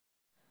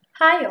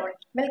Hi all,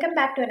 welcome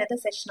back to another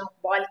session of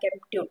Boilchem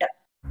Tutor.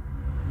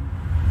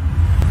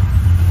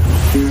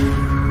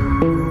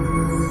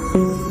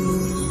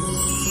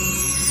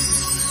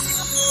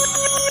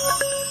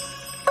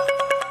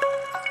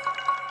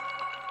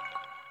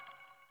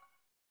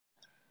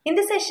 In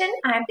this session,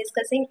 I am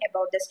discussing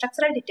about the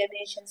structural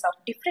determinations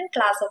of different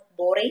class of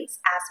boranes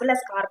as well as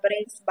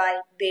carboranes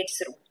by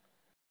Wade's rule.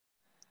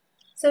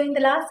 So in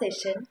the last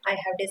session, I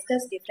have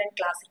discussed different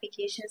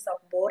classifications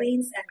of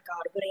boranes and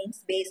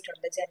carboranes based on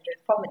the general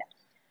formula.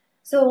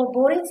 So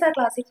boranes are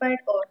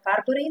classified or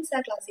carboranes are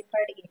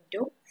classified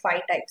into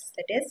 5 types,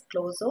 that is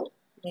closo,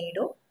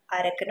 nido,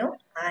 arachno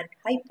and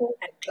hypo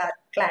and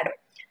clado.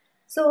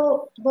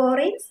 So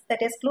boranes,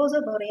 that is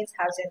closoboranes,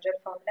 have general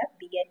formula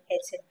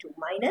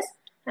BnHN2-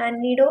 and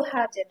nido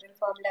have general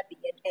formula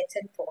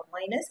BnHN4-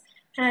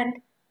 and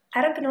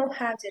arachno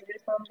have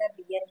general formula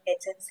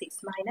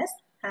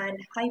BnHN6- and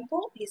hypo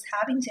is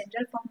having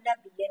general formula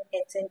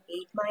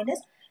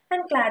BnHN8-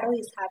 and clado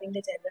is having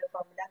the general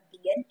formula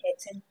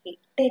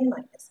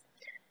BnHN10-.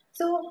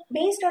 So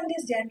based on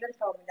this general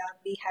formula,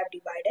 we have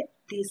divided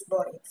these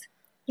boranes.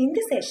 In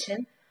this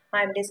session,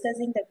 I am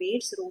discussing the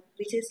Wade's rule,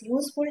 which is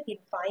useful in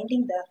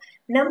finding the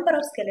number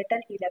of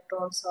skeletal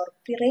electrons or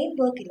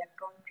framework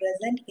electron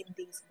present in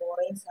these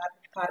boranes or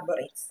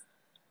carboranes.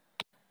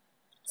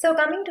 So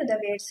coming to the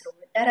Wade's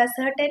rule, there are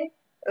certain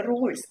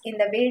rules in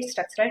the Wade's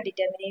structural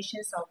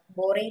determinations of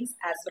boranes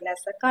as well as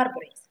the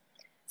carboranes.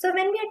 So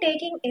when we are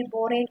taking a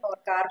borane or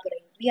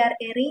carborane, we are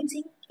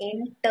arranging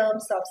in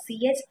terms of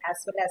CH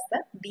as well as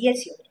the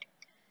BH unit.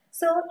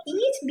 So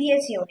each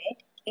BH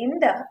unit in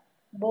the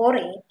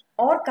borane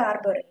or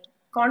carborane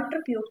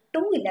contribute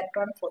 2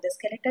 electrons for the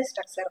skeletal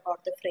structure or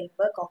the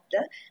framework of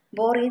the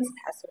boranes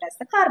as well as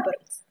the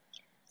carboranes.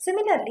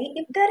 Similarly,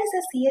 if there is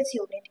a CH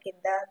unit in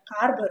the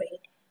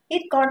carborane,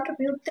 it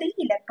contributes 3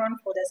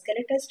 electrons for the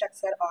skeletal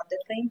structure or the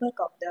framework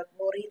of the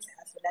boranes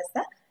as well as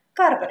the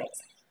carboranes.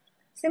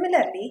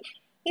 Similarly,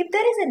 if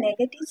there is a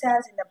negative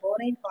charge in the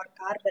borane or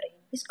carborane,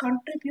 which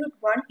contribute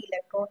 1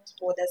 electron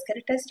for the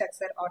skeletal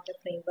structure or the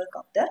framework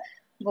of the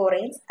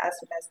boranes as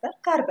well as the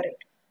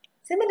carborane.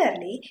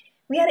 Similarly,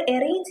 we are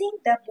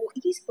arranging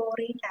each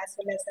borane as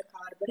well as the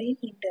carborane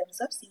in terms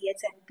of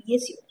CH and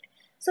BH unit.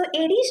 So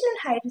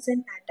additional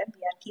hydrogen atom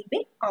we are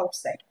keeping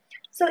outside.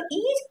 So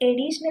each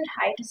additional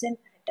hydrogen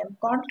atom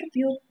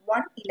contribute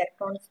 1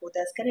 electron for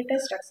the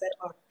skeletal structure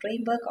or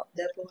framework of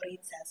the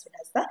boranes as well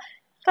as the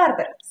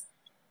carboranes.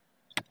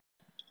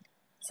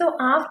 So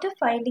after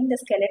finding the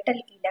skeletal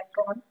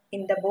electron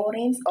in the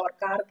boranes or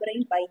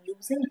carborane by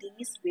using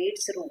these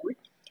Wade's rule,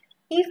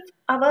 if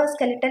our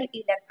skeletal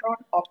electron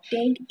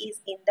obtained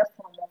is in the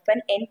form of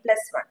an n+1,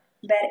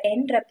 where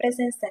n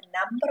represents the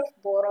number of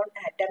boron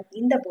atom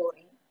in the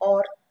borane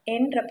or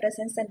n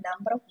represents the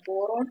number of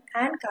boron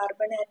and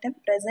carbon atom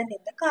present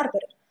in the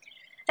carborane.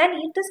 And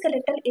if the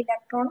skeletal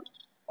electron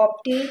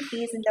obtained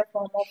is in the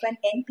form of an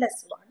n+1,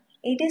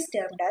 it is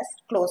termed as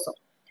closo.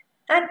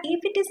 And if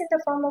it is in the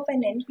form of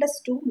an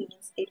n+2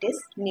 means it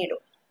is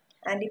nido.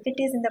 And if it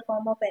is in the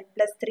form of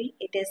n+3,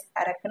 it is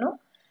arachno.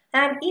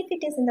 And if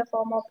it is in the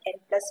form of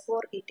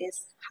n+4, it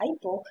is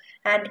hypo.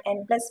 And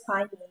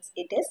n+5 means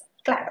it is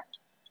clado.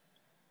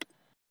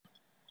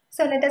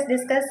 So let us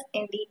discuss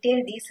in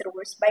detail these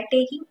rules by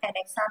taking an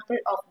example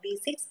of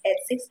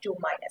B6H6 2-.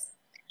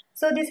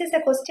 So this is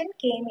a question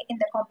came in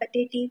the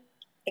competitive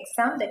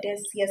exam, that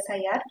is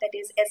SIR, that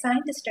is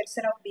assign the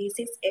structure of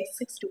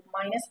B6H6 2-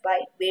 by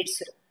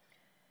Wade's rule.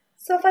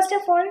 So first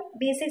of all,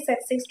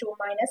 B6H6 2-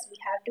 we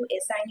have to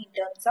assign in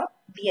terms of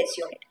BH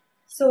unit.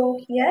 So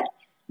here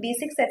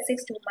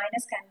B6H6 2-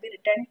 can be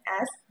written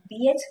as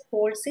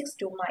BH6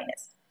 2-.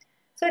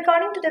 So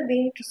according to the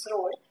Wade's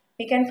rule,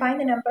 we can find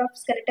the number of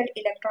skeletal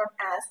electron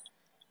as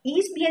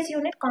each BH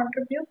unit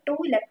contribute 2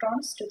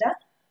 electrons to the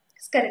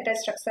skeletal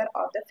structure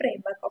of the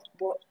framework of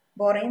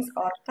boranes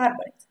or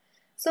carbonates.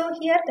 So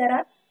here there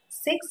are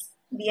 6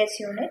 BH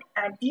unit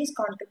and each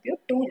contribute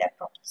 2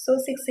 electrons. So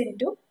 6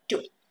 into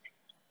 2.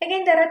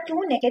 Again, there are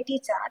 2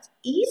 negative charge.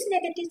 Each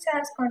negative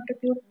charge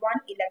contribute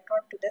 1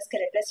 electron to the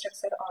skeletal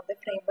structure or the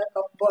framework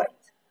of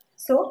boranes.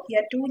 So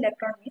here 2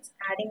 electron means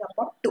adding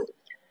upon 2.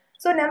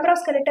 So number of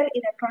skeletal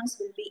electrons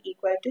will be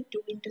equal to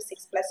 2 into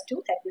 6 plus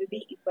 2, that will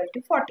be equal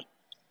to 40.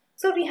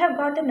 So we have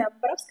got the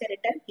number of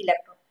skeletal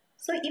electron.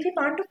 So if we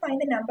want to find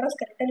the number of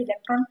skeletal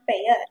electron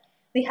pair,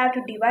 we have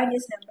to divide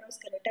this number of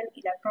skeletal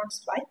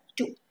electrons by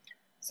 2.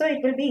 So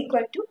it will be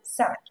equal to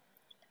 7.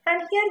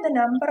 And here the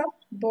number of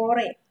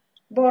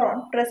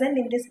boron present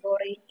in this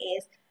borane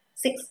is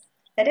 6.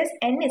 That is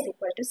n is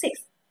equal to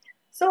 6.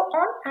 So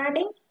on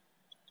adding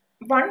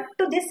 1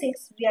 to this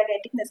 6, we are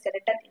getting the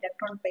skeletal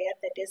electron pair,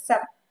 that is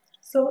 7.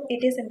 So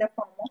it is in the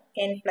form of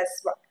n+1.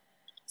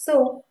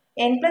 So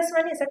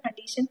n+1 is a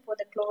condition for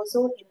the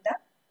closo in the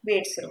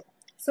Wade's rule.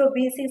 So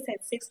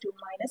B6H6 2-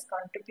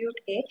 contribute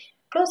a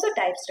closo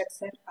type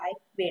structure by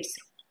Wade's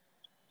rule.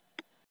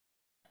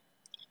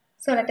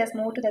 So let us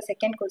move to the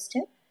second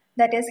question.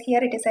 That is,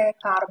 here it is a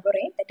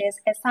carborane, that is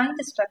assign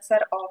the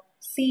structure of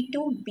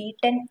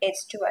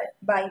C2B10H12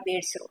 by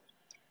Wade's rule.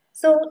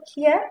 So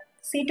here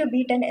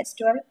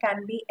C2B10H12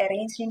 can be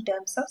arranged in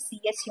terms of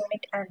CH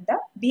unit and the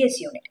BH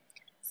unit.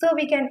 So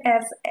we can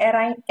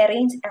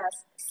arrange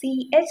as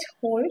CH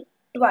whole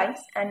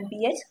twice and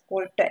BH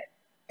whole 10.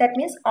 That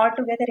means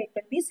altogether it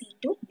will be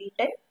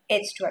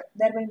C2B10H12.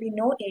 There will be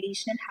no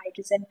additional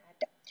hydrogen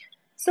atom.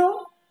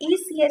 So each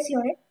CH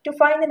unit, to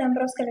find the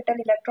number of skeletal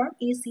electron,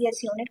 each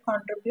CH unit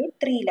contribute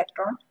 3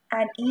 electron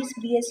and each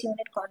BH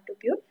unit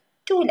contribute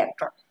 2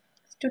 electron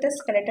to the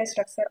skeletal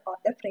structure or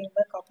the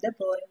framework of the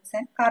boranes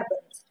and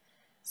carboranes.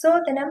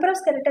 So the number of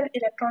skeletal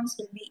electrons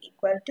will be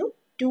equal to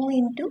 2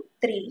 into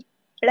 3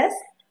 plus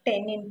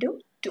 10 into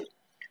 2.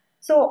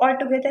 So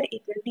altogether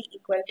it will be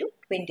equal to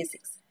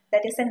 26.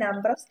 That is the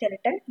number of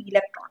skeletal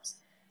electrons.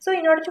 So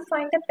in order to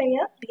find the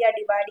pair, we are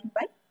dividing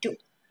by 2.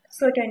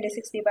 So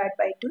 26 divided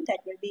by 2, that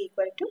will be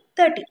equal to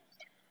 30.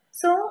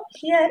 So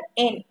here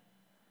N,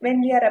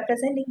 when we are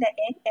representing the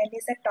N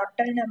is a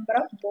total number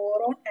of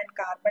boron and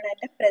carbon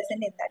atom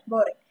present in that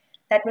borane.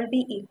 That will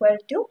be equal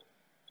to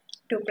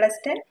 2 plus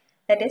 10,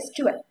 that is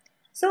 12.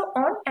 So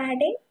on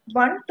adding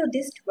 1 to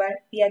this 12,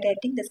 we are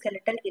getting the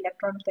skeletal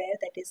electron pair,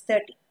 that is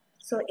 30.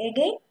 So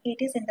again, it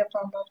is in the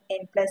form of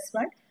N plus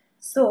 1.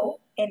 So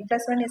N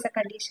plus 1 is a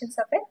conditions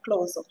of a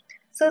closure.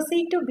 So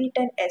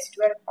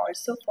C2B10H12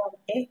 also form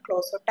a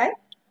closure type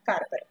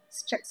carbon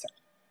structure.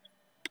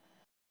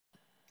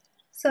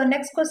 So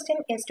next question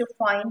is to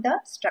find the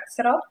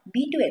structure of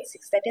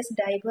B2H6, that is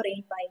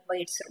diborane by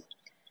Wade's rule.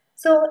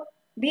 So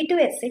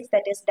B2H6,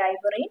 that is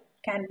diborane,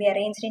 can be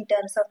arranged in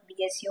terms of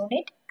BH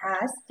unit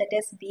as, that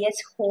is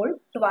BH whole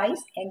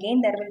twice.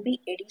 Again there will be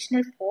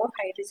additional 4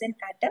 hydrogen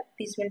atom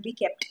which will be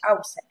kept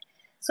outside.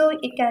 So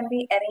it can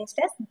be arranged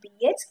as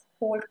BH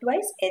whole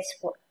twice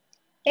H4.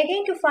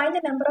 Again, to find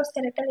the number of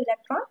skeletal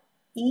electron,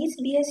 each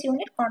BH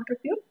unit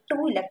contribute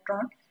 2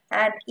 electron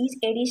and each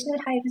additional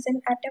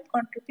hydrogen atom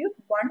contribute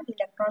 1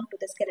 electron to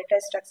the skeletal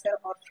structure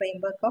or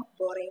framework of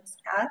boranes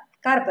and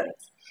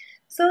carboranes.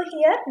 So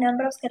here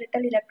number of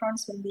skeletal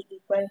electrons will be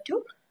equal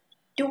to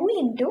 2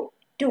 into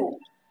 2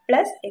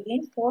 plus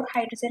again 4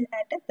 hydrogen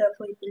atom,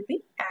 therefore it will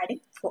be adding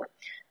 4.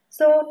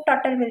 So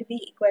total will be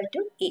equal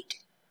to 8.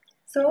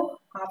 So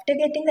after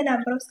getting the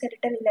number of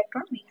skeletal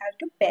electron, we have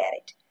to pair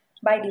it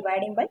by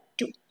dividing by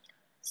 2.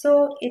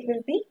 So it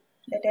will be,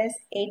 that is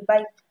 8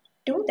 by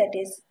 2, that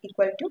is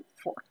equal to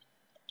 4.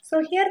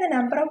 So here the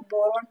number of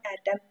boron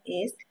atom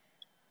is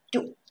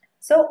 2.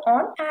 So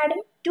on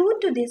adding 2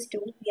 to this 2,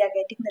 we are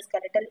getting the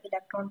skeletal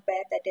electron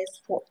pair, that is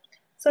 4.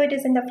 So it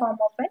is in the form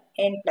of an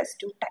N plus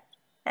 2 type.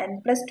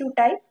 N plus 2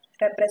 type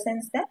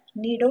represents the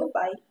Nido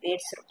by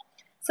Wade's rule.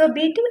 So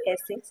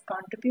B2S6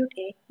 contribute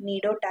a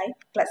Nido type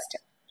cluster.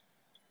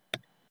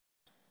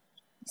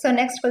 So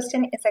next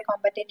question is a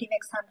competitive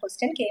exam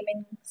question, came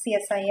in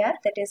CSIR,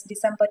 that is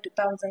December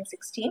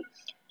 2016.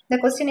 The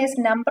question is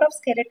number of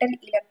skeletal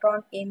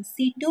electron in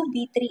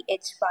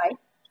C2B3H5,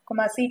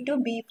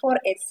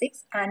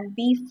 C2B4H6 and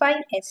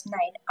B5H9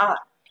 are.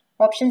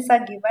 Options are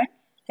given,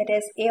 that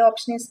is A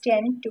option is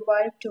 10,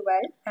 12,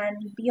 12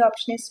 and B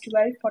option is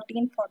 12,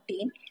 14,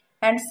 14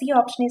 and C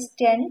option is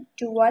 10,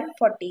 12,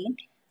 14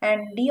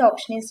 and D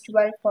option is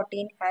 12,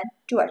 14 and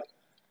 12.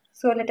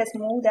 So let us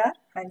move the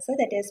answer,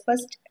 that is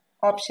first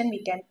option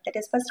we can, that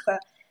is first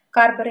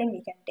carborane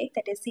we can take,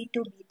 that is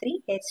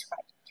C2B3H5.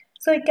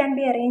 So it can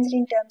be arranged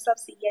in terms of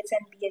CH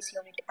and BH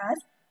unit as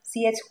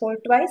CH whole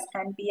twice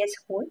and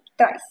BH whole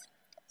thrice.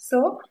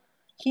 So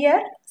here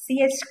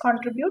CH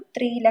contribute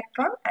 3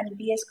 electron and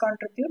BH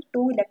contribute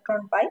 2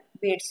 electron by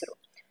Wade's rule.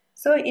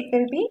 So it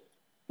will be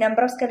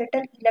number of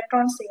skeletal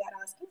electrons they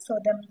are asking. So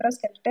the number of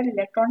skeletal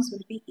electrons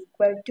will be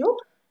equal to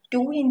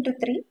 2 into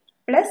 3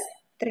 plus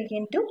 3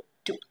 into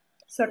 2.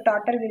 So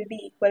total will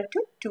be equal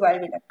to 12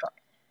 electron.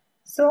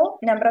 So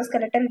number of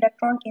skeletal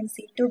electron in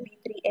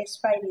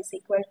C2B3H5 is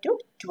equal to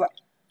 12.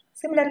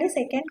 Similarly,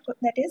 second,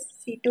 that is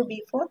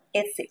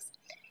C2B4H6.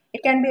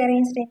 It can be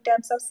arranged in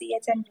terms of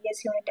CH and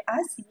BH unit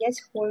as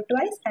CH whole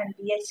twice and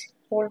BH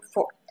whole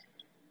 4.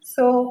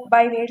 So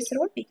by Wade's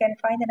rule, we can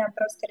find the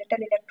number of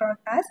skeletal electron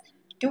as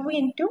 2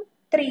 into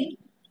 3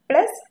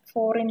 plus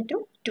 4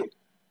 into 2.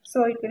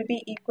 So it will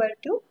be equal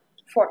to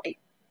 40.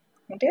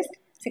 It is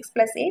 6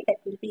 plus 8, that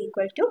will be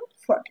equal to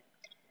 40.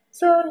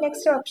 So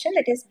next option,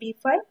 that is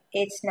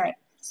B5H9.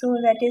 So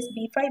that is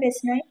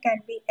B5H9 can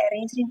be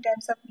arranged in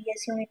terms of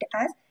BH unit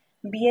as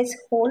BH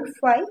whole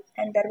 5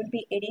 and there will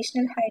be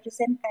additional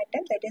hydrogen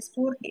atom, that is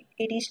 4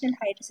 additional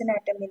hydrogen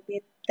atom will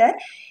be there.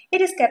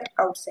 It is kept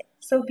outside.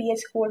 So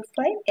BH whole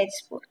 5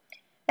 H4.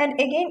 And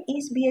again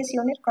each BH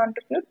unit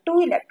contribute 2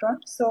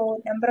 electrons.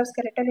 So number of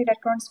skeletal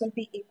electrons will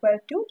be equal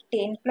to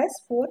 10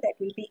 plus 4, that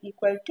will be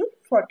equal to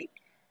 40.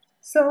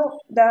 So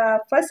the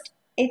first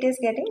it is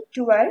getting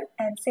 12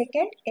 and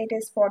second it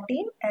is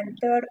 14 and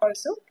third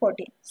also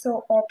 14.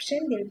 So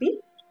option will be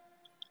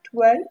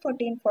 12,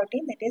 14,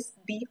 14, that is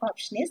B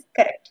option is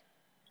correct.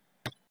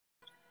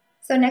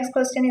 So next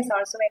question is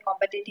also a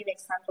competitive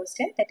exam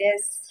question, that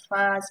is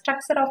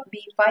structure of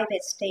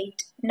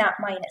B5H8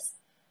 minus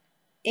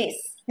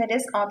is. That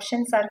is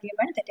options are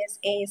given, that is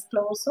A is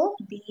closo,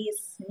 B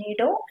is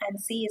nido and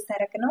C is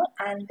arachno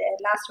and the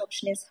last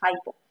option is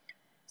hypo.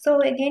 So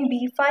again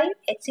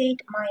B5H8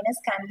 minus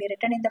can be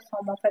written in the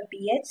form of a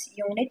BH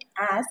unit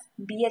as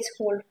BH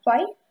whole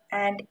 5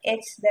 and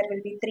H there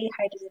will be 3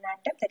 hydrogen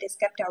atom that is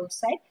kept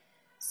outside.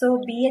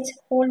 So BH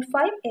whole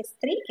 5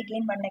 H3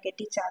 again one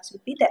negative charge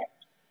will be there.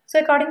 So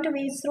according to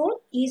Weiss rule,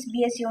 each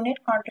BH unit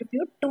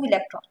contribute 2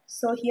 electrons.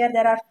 So here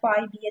there are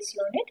 5 BH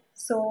unit.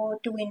 So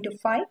 2 into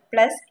 5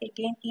 plus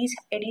again each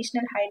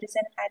additional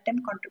hydrogen atom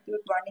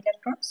contribute 1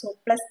 electron. So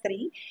plus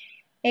 3.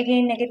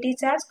 Again negative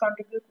charge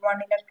contribute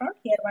 1 electron.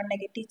 Here one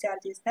negative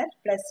charge is that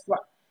plus 1.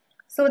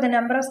 So the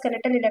number of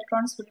skeletal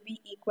electrons will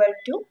be equal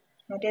to,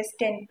 that is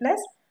 10 plus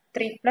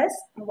 3 plus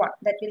 1,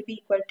 that will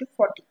be equal to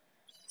 40.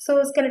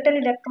 So skeletal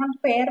electron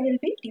pair will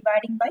be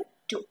dividing by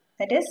 2,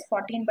 that is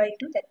 14 by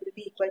 2, that will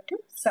be equal to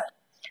 7.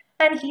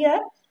 And here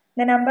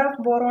the number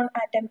of boron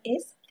atom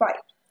is 5.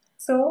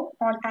 So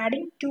on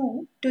adding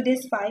 2 to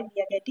this 5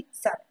 we are getting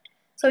 7.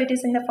 So it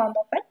is in the form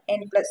of an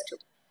n plus 2.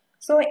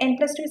 So n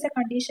plus 2 is a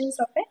conditions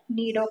of a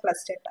nido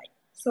cluster type.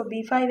 So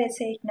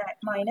B5H8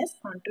 minus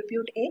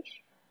contribute a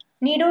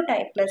nido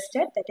type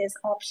cluster, that is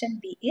option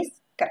B is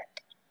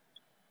correct.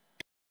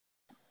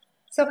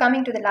 So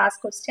coming to the last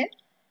question,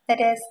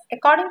 that is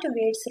according to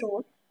Weiss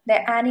rule,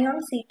 the anion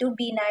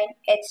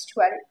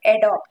C2B9H12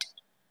 adopt.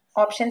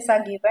 Options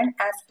are given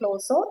as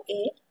closo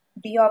A,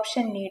 B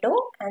option nido,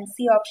 and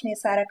C option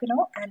is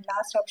arachno, and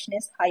last option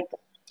is hypo.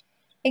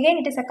 Again,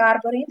 it is a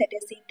carborane, that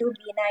is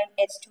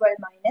C2B9H12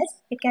 minus.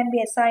 It can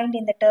be assigned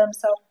in the terms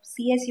of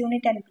CH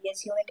unit and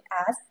BH unit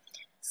as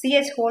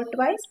CH whole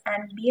twice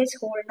and BH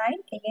whole 9.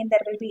 Again,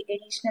 there will be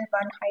additional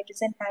 1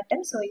 hydrogen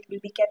atom, so it will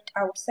be kept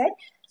outside.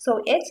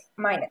 So H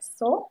minus.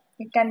 So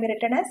it can be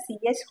written as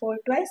CH whole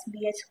twice,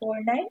 BH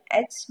whole 9,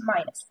 H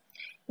minus.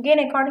 Again,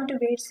 according to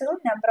Weiss rule,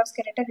 number of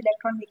skeletal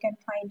electron we can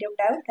find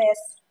out as,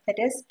 that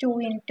is 2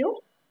 into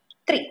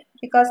 3,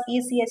 because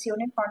each CH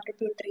unit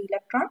contribute 3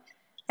 electron.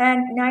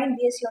 And 9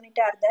 BH unit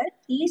are there.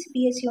 Each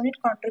BH unit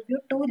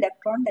contribute 2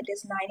 electron, that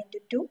is 9 into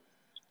 2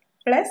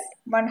 plus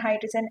 1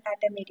 hydrogen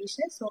atom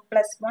addition, so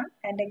plus 1,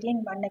 and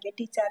again 1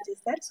 negative charge is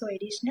there, so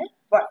additional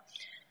 1.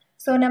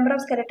 So number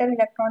of skeletal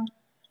electron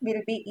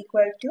will be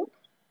equal to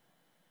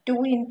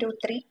 2 into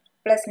 3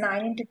 plus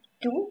 9 into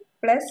 2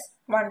 plus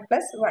 1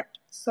 plus 1.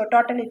 So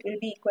total it will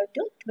be equal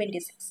to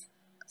 26.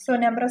 So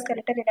number of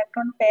skeletal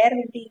electron pair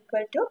will be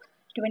equal to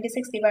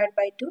 26 divided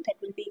by 2, that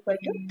will be equal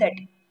to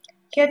 30.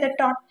 Here the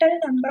total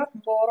number of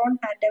boron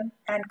atom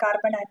and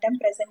carbon atom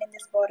present in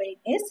this borane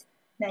is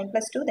 9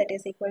 plus 2, that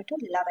is equal to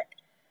 11.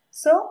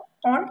 So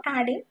on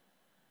adding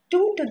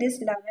 2 to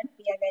this 11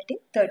 we are getting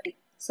 30.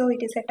 So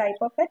it is a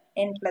type of an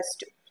n plus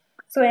 2.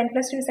 So n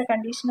plus 2 is a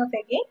condition of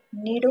again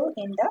nido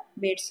in the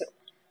Weiss rule.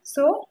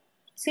 So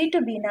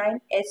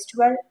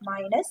C2B9H12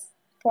 minus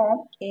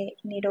form a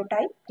nido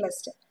type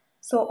cluster.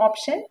 So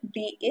option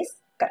B is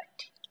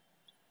correct.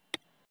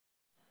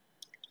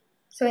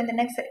 So in the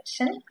next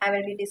section, I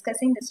will be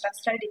discussing the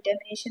structural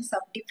determinations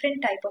of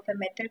different type of a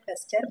metal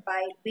cluster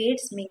by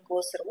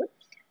Weiss-Minkow's rule.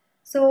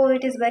 So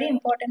it is very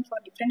important for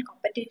different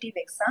competitive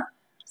exam.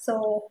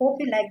 So hope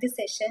you like this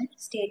session.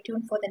 Stay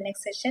tuned for the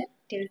next session.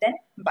 Till then,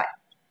 bye.